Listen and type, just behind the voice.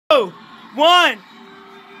1.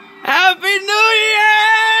 Happy New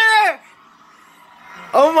Year!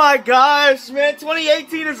 Oh my gosh, man,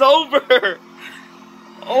 2018 is over.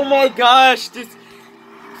 Oh my gosh,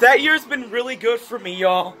 that year's been really good for me,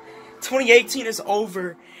 y'all. 2018 is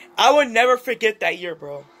over. I would never forget that year,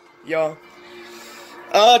 bro. Y'all.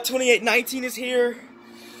 2019 is here.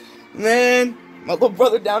 Man, my little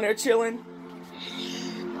brother down there chilling.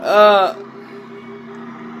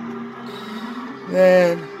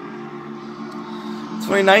 Man.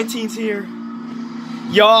 2019's here.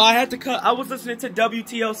 Y'all, I was listening to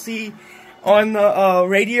WTLC on the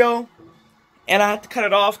radio, and I had to cut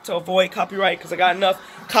it off to avoid copyright because I got enough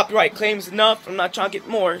copyright claims enough. I'm not trying to get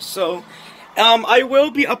more. So, I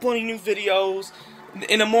will be uploading new videos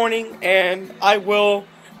in the morning, and I will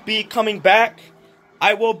be coming back.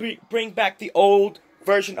 I will bring back the old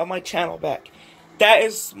version of my channel back. That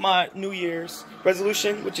is my New Year's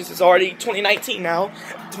resolution, which is already 2019 now.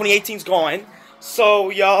 2018's gone. So,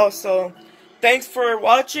 y'all, thanks for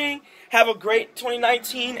watching. Have a great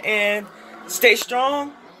 2019 and stay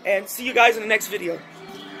strong. And see you guys in the next video.